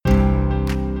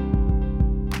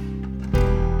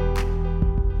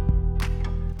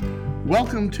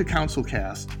Welcome to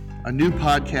CounselCast, a new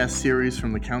podcast series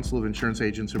from the Council of Insurance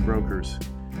Agents and Brokers.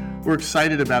 We're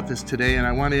excited about this today, and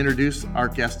I want to introduce our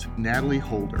guest, Natalie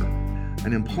Holder,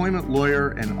 an employment lawyer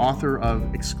and author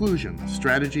of Exclusion: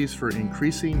 Strategies for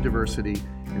Increasing Diversity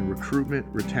in Recruitment,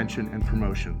 Retention, and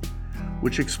Promotion,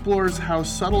 which explores how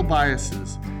subtle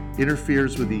biases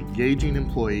interferes with engaging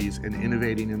employees and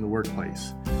innovating in the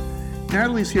workplace.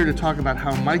 Natalie's here to talk about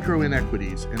how micro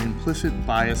inequities and implicit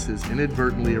biases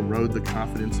inadvertently erode the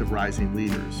confidence of rising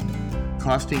leaders,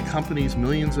 costing companies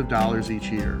millions of dollars each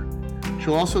year.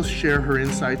 She'll also share her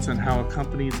insights on how a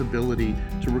company's ability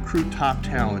to recruit top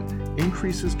talent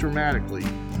increases dramatically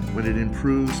when it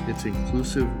improves its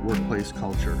inclusive workplace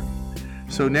culture.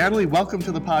 So Natalie, welcome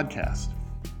to the podcast.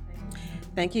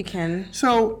 Thank you, Ken.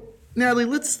 So Natalie,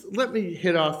 let me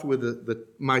hit off with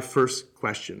my first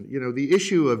question. You know, the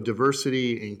issue of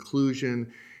diversity,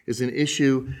 inclusion is an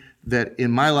issue that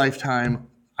in my lifetime,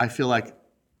 I feel like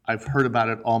I've heard about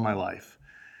it all my life,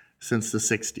 since the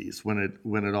 60s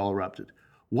when it all erupted.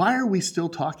 Why are we still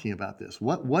talking about this?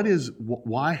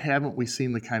 Why haven't we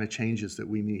seen the kind of changes that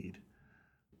we need?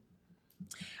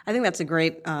 I think that's a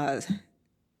great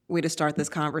way to start this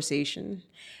conversation.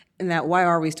 And that why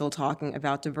are we still talking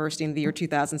about diversity in the year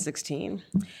 2016?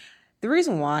 The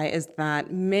reason why is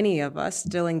that many of us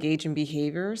still engage in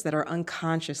behaviors that are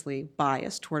unconsciously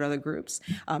biased toward other groups.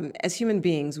 As human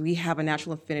beings, we have a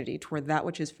natural affinity toward that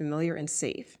which is familiar and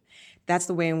safe. That's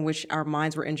the way in which our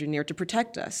minds were engineered to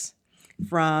protect us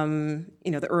from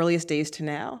the earliest days to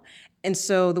now. And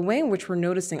so the way in which we're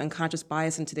noticing unconscious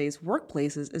bias in today's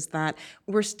workplaces is that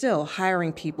we're still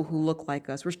hiring people who look like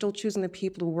us. We're still choosing the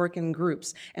people to work in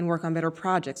groups and work on better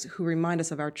projects who remind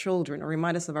us of our children or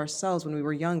remind us of ourselves when we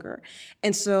were younger.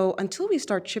 And so until we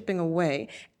start chipping away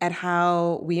at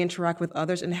how we interact with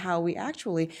others and how we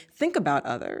actually think about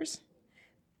others,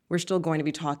 we're still going to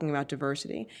be talking about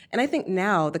diversity. And I think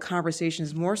now the conversation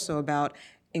is more so about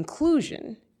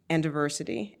inclusion and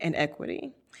diversity and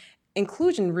equity.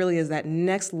 Inclusion really is that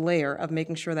next layer of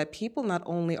making sure that people not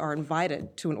only are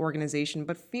invited to an organization,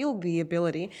 but feel the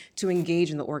ability to engage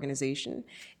in the organization.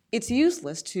 It's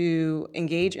useless to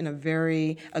engage in a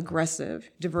very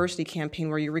aggressive diversity campaign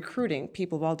where you're recruiting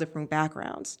people of all different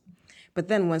backgrounds. But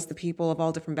then once the people of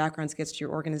all different backgrounds gets to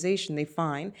your organization, they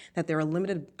find that there are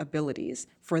limited abilities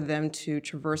for them to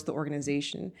traverse the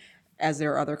organization as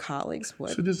their other colleagues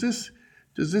would. So does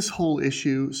this whole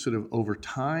issue sort of over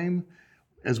time,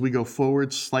 as we go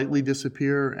forward, slightly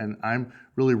disappear? And I'm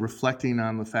really reflecting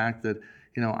on the fact that,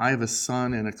 I have a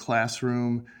son in a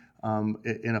classroom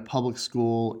in a public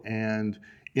school, and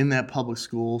in that public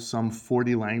school, some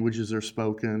 40 languages are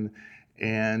spoken,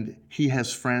 and he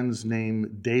has friends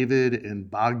named David and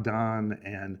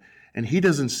Bogdan, and he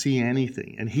doesn't see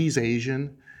anything, and he's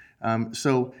Asian.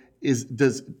 So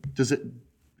does it,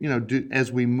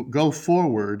 as we go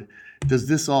forward, does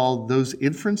those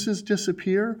inferences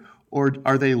disappear? Or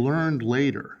are they learned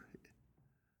later?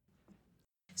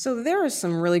 So there is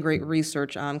some really great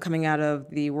research coming out of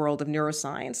the world of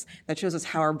neuroscience that shows us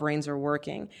how our brains are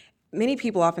working. Many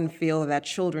people often feel that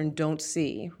children don't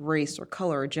see race or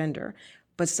color or gender,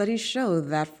 but studies show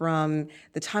that from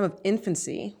the time of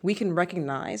infancy, we can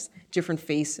recognize different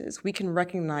faces, we can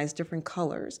recognize different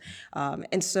colors.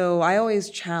 And so I always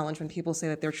challenge when people say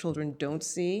that their children don't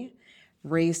see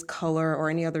race, color, or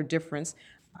any other difference.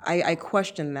 I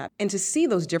question that. And to see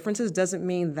those differences doesn't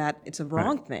mean that it's a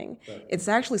wrong thing. Right. It's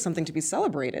actually something to be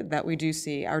celebrated that we do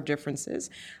see our differences.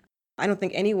 I don't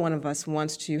think any one of us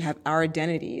wants to have our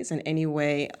identities in any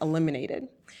way eliminated.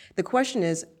 The question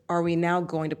is, are we now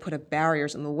going to put up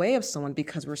barriers in the way of someone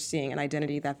because we're seeing an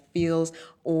identity that feels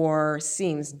or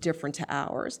seems different to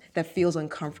ours, that feels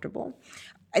uncomfortable?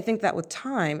 I think that with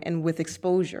time and with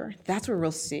exposure, that's where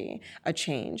we'll see a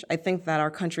change. I think that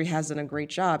our country has done a great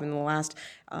job in the last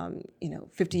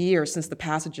 50 years since the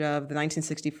passage of the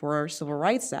 1964 Civil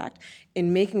Rights Act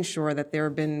in making sure that there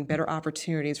have been better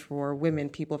opportunities for women,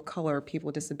 people of color, people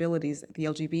with disabilities, the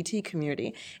LGBT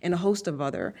community, and a host of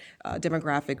other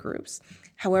demographic groups.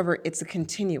 However, it's a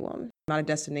continuum, not a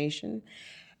destination.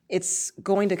 It's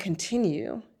going to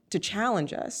continue to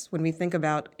challenge us when we think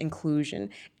about inclusion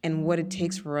and what it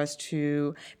takes for us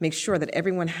to make sure that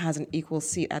everyone has an equal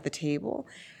seat at the table.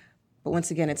 But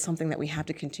once again, it's something that we have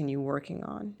to continue working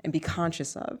on and be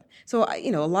conscious of. So, a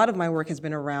lot of my work has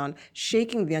been around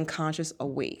shaking the unconscious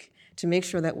awake to make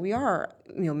sure that we are,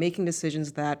 making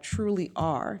decisions that truly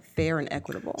are fair and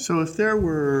equitable. So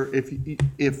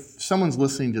if someone's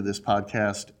listening to this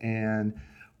podcast and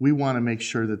we want to make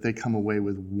sure that they come away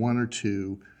with one or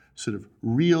two sort of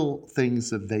real things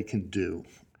that they can do.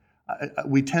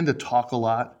 We tend to talk a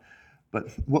lot, But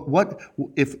what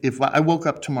if I woke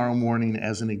up tomorrow morning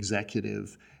as an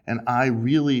executive and I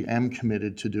really am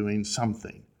committed to doing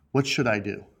something? What should I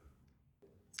do?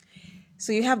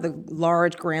 So you have the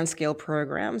large grand scale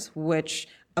programs, which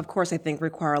of course I think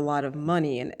require a lot of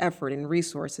money and effort and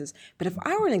resources. But if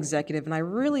I were an executive and I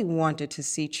really wanted to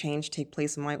see change take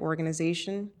place in my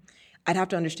organization, I'd have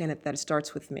to understand that it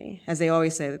starts with me. As they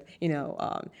always say,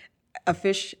 a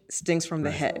fish stinks from the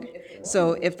head.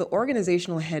 So if the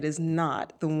organizational head is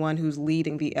not the one who's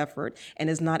leading the effort and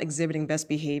is not exhibiting best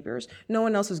behaviors, no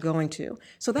one else is going to.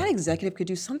 So that executive could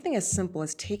do something as simple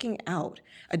as taking out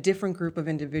a different group of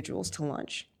individuals to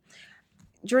lunch.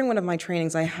 During one of my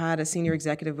trainings, I had a senior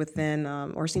executive within,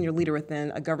 or senior leader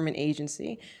within a government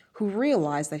agency who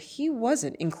realized that he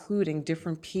wasn't including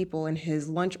different people in his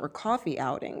lunch or coffee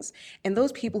outings. And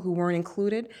those people who weren't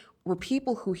included were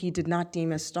people who he did not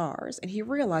deem as stars. And he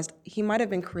realized he might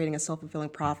have been creating a self-fulfilling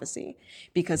prophecy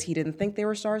because he didn't think they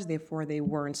were stars, therefore they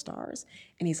weren't stars.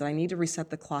 And he said, I need to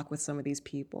reset the clock with some of these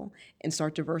people and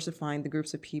start diversifying the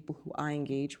groups of people who I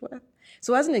engage with.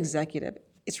 So as an executive,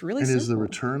 it's really simple. And is the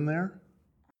return there?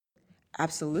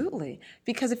 Absolutely.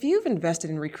 Because if you've invested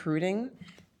in recruiting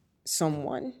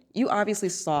someone, you obviously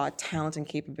saw talent and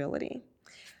capability.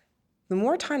 The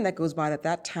more time that goes by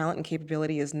that talent and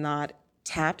capability is not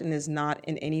tapped and is not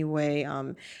in any way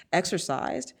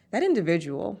exercised, that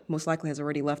individual most likely has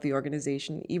already left the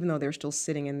organization, even though they're still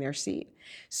sitting in their seat.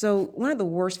 So one of the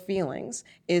worst feelings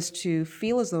is to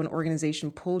feel as though an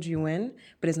organization pulled you in,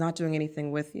 but is not doing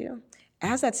anything with you.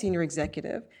 As that senior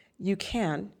executive, you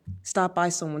can stop by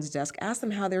someone's desk, ask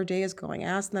them how their day is going,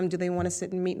 ask them, do they want to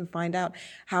sit and meet and find out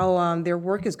how their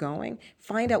work is going,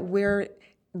 find out where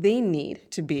they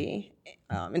need to be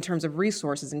in terms of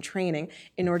resources and training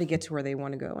in order to get to where they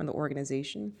want to go in the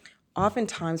organization.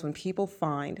 Oftentimes when people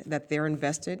find that they're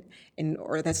invested in,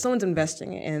 or that someone's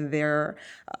investing in their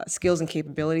skills and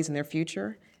capabilities in their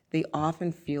future, they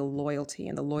often feel loyalty,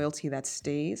 and the loyalty that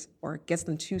stays or gets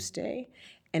them to stay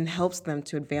and helps them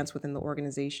to advance within the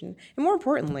organization. And more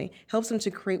importantly, helps them to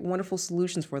create wonderful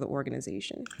solutions for the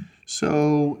organization.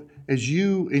 So as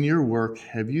you, in your work,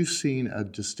 have you seen a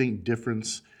distinct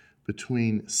difference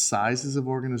between sizes of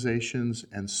organizations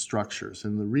and structures?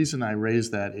 And the reason I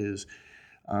raise that is,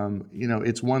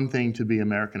 it's one thing to be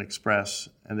American Express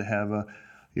and to have a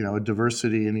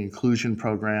diversity and inclusion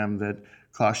program that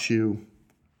costs you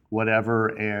whatever,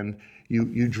 and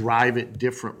you drive it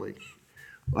differently.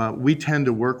 We tend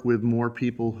to work with more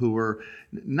people who are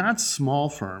not small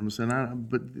firms,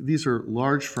 but these are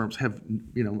large firms, have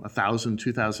 1,000,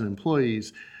 2,000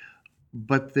 employees,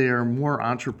 but they're more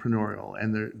entrepreneurial,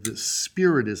 and the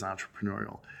spirit is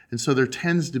entrepreneurial. And so there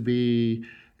tends to be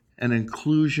an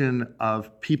inclusion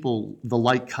of people, the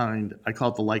like kind. I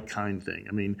call it the like kind thing.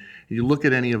 I mean, you look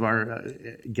at any of our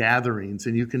gatherings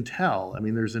and you can tell,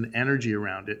 there's an energy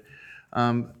around it.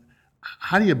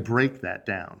 How do you break that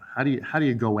down? How do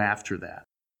you go after that?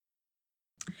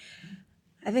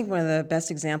 I think one of the best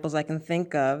examples I can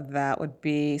think of that would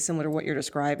be similar to what you're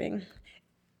describing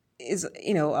is,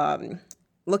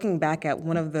 looking back at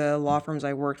one of the law firms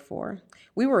I worked for.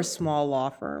 We were a small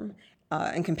law firm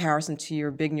in comparison to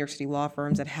your big New York City law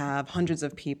firms that have hundreds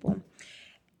of people.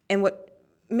 And what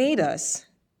made us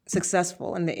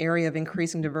successful in the area of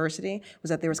increasing diversity was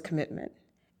that there was commitment.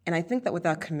 And I think that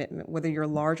without commitment, whether you're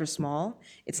large or small,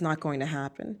 it's not going to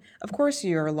happen. Of course,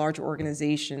 your large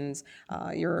organizations,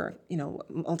 your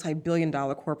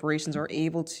multi-billion-dollar corporations are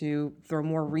able to throw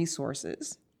more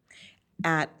resources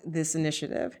at this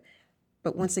initiative.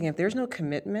 But once again, if there's no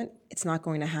commitment, it's not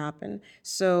going to happen.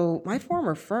 So my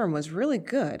former firm was really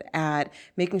good at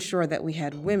making sure that we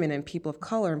had women and people of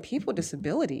color and people with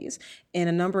disabilities in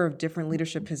a number of different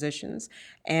leadership positions.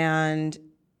 And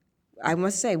I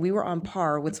must say, we were on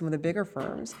par with some of the bigger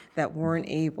firms that weren't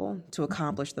able to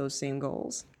accomplish those same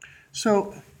goals.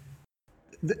 So,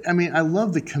 I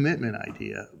love the commitment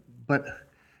idea, but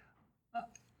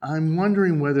I'm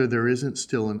wondering whether there isn't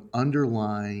still an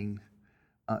underlying,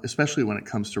 especially when it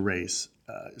comes to race,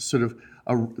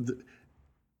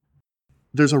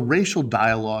 there's a racial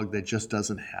dialogue that just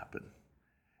doesn't happen.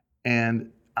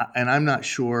 And I'm not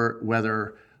sure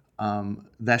whether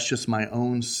that's just my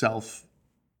own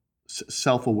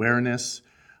self-awareness,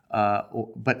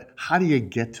 but how do you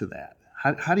get to that?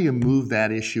 How do you move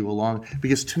that issue along?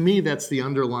 Because to me, that's the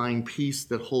underlying piece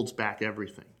that holds back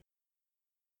everything.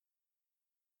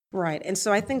 Right, and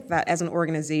so I think that as an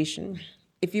organization,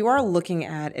 if you are looking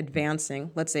at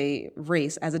advancing, let's say,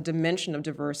 race as a dimension of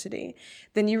diversity,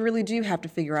 then you really do have to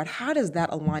figure out how does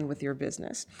that align with your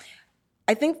business.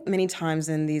 I think many times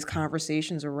in these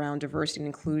conversations around diversity and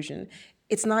inclusion,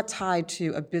 it's not tied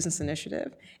to a business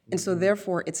initiative. And so,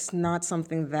 therefore, it's not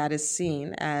something that is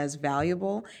seen as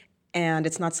valuable, and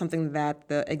it's not something that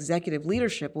the executive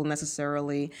leadership will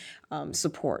necessarily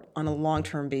support on a long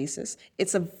term basis.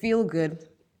 It's a feel good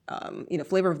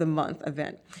flavor of the month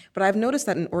event. But I've noticed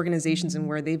that in organizations in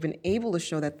where they've been able to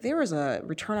show that there is a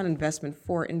return on investment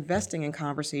for investing in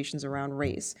conversations around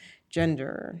race,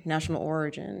 gender, national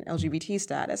origin, LGBT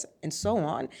status, and so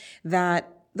on,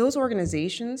 that those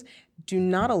organizations do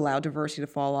not allow diversity to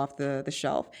fall off the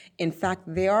shelf. In fact,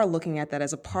 they are looking at that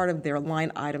as a part of their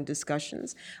line item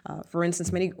discussions. For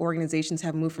instance, many organizations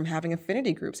have moved from having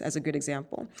affinity groups as a good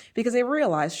example, because they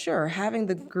realize, sure, having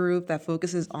the group that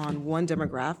focuses on one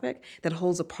demographic, that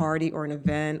holds a party or an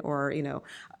event or, an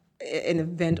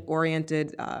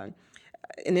event-oriented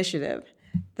initiative,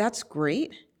 that's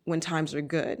great when times are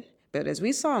good. But as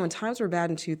we saw, when times were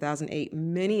bad in 2008,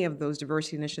 many of those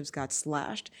diversity initiatives got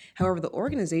slashed. However, the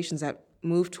organizations that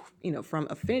moved, from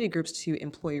affinity groups to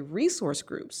employee resource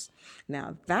groups,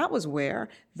 now that was where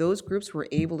those groups were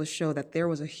able to show that there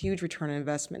was a huge return on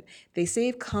investment. They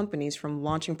saved companies from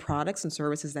launching products and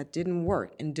services that didn't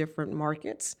work in different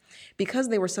markets because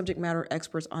they were subject matter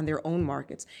experts on their own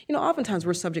markets. Oftentimes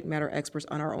we're subject matter experts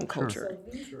on our own culture.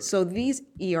 Sure. So these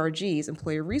ERGs,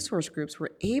 employee resource groups,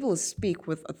 were able to speak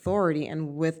with authority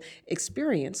and with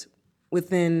experience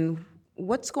within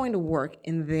what's going to work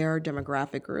in their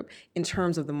demographic group in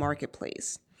terms of the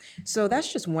marketplace. So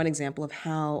that's just one example of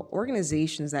how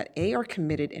organizations that A, are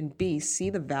committed, and B,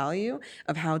 see the value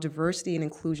of how diversity and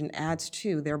inclusion adds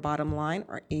to their bottom line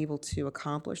are able to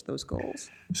accomplish those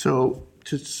goals. So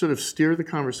to sort of steer the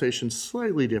conversation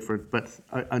slightly different, but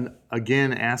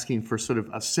again asking for sort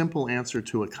of a simple answer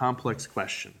to a complex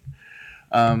question.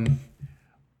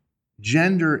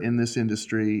 Gender in this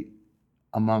industry,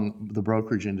 among the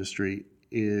brokerage industry,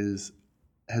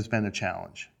 has been a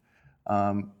challenge.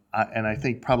 And I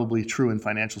think probably true in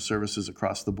financial services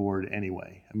across the board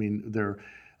anyway. I mean, the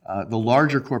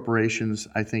larger corporations,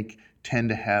 I think, tend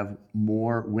to have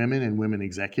more women and women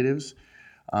executives.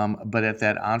 But at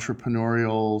that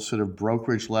entrepreneurial sort of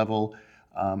brokerage level,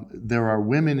 there are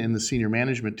women in the senior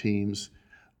management teams,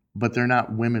 but they're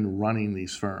not women running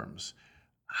these firms.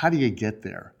 How do you get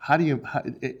there?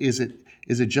 Is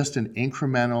it just an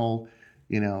incremental,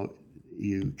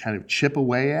 you kind of chip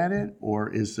away at it, or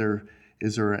is there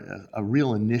a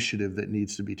real initiative that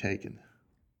needs to be taken?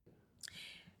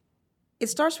 It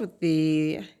starts with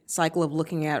the cycle of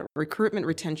looking at recruitment,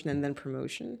 retention, and then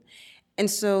promotion.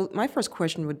 And so my first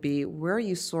question would be, where are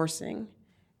you sourcing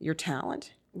your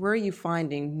talent? Where are you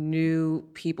finding new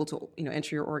people to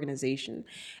enter your organization?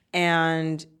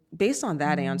 And based on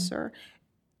that answer,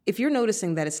 if you're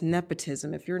noticing that it's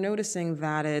nepotism, if you're noticing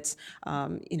that it's,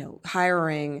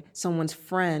 hiring someone's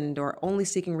friend or only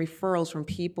seeking referrals from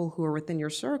people who are within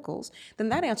your circles, then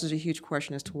that answers a huge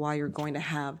question as to why you're going to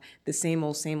have the same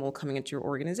old coming into your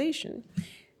organization.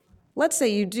 Let's say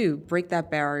you do break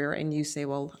that barrier and you say,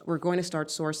 well, we're going to start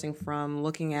sourcing from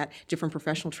looking at different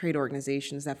professional trade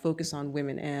organizations that focus on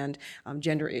women and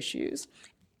gender issues.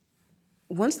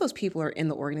 Once those people are in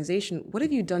the organization, what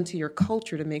have you done to your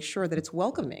culture to make sure that it's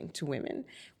welcoming to women?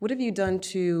 What have you done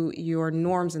to your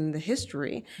norms and the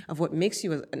history of what makes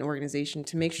you an organization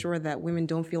to make sure that women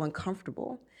don't feel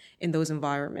uncomfortable in those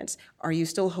environments? Are you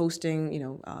still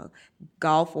hosting,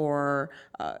 golf or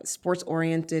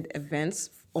sports-oriented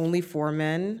events only for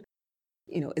men?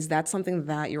 Is that something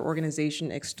that your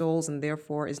organization extols and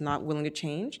therefore is not willing to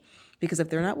change? Because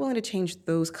if they're not willing to change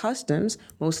those customs,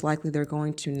 most likely they're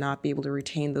going to not be able to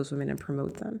retain those women and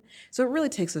promote them. So it really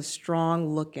takes a strong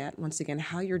look at, once again,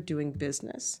 how you're doing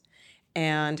business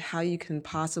and how you can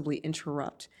possibly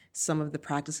interrupt some of the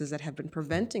practices that have been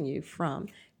preventing you from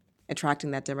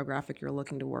attracting that demographic you're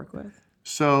looking to work with.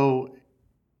 So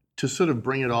to sort of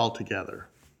bring it all together,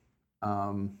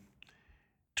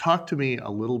 talk to me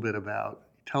a little bit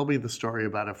tell me the story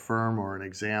about a firm or an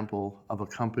example of a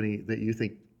company that you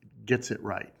think gets it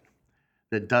right,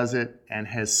 that does it and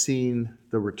has seen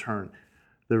the return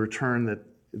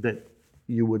that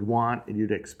you would want and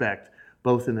you'd expect,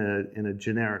 both in a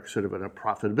generic sort of in a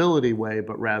profitability way,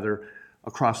 but rather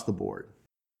across the board.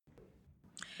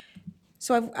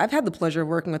 So I've had the pleasure of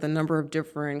working with a number of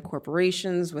different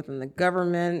corporations within the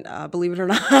government, believe it or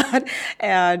not,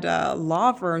 and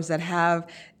law firms that have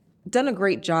done a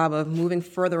great job of moving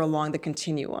further along the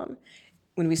continuum.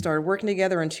 When we started working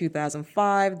together in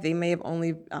 2005, they may have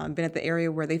only been at the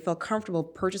area where they felt comfortable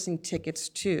purchasing tickets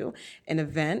to an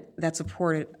event that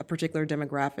supported a particular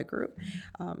demographic group.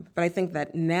 But I think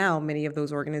that now many of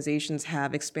those organizations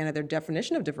have expanded their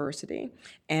definition of diversity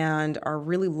and are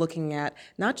really looking at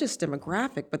not just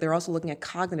demographic, but they're also looking at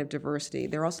cognitive diversity.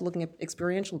 They're also looking at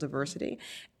experiential diversity.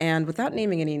 And without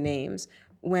naming any names,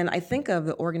 when I think of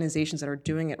the organizations that are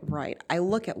doing it right, I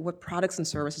look at what products and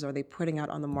services are they putting out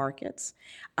on the markets.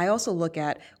 I also look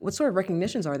at what sort of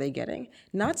recognitions are they getting.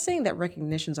 Not saying that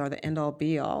recognitions are the end-all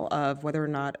be-all of whether or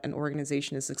not an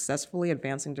organization is successfully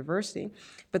advancing diversity,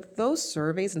 but those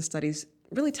surveys and studies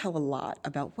really tell a lot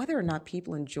about whether or not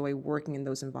people enjoy working in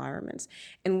those environments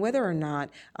and whether or not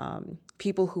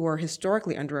people who are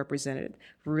historically underrepresented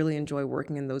really enjoy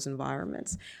working in those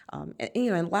environments.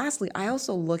 And lastly, I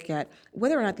also look at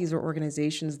whether or not these are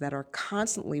organizations that are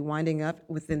constantly winding up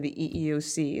within the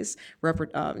EEOC's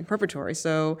repertory.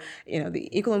 So, the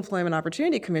Equal Employment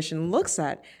Opportunity Commission looks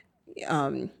at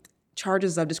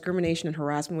charges of discrimination and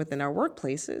harassment within our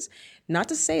workplaces. Not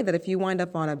to say that if you wind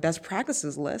up on a best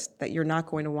practices list that you're not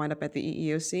going to wind up at the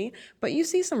EEOC, but you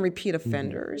see some repeat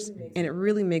offenders, and it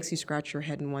really makes you scratch your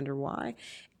head and wonder why.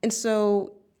 And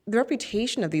so the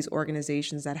reputation of these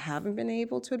organizations that haven't been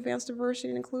able to advance diversity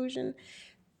and inclusion,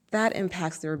 that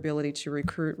impacts their ability to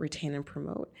recruit, retain, and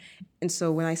promote. And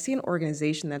so when I see an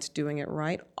organization that's doing it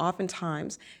right,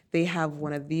 oftentimes they have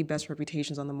one of the best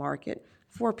reputations on the market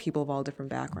for people of all different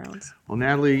backgrounds. Well,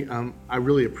 Natalie, I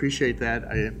really appreciate that.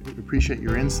 I appreciate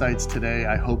your insights today.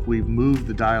 I hope we've moved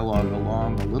the dialogue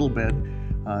along a little bit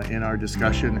in our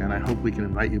discussion, and I hope we can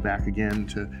invite you back again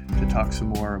to talk some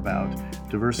more about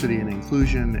diversity and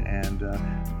inclusion and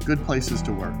good places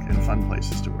to work and fun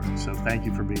places to work. So thank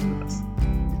you for being with us.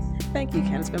 Thank you,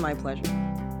 Ken. It's been my pleasure.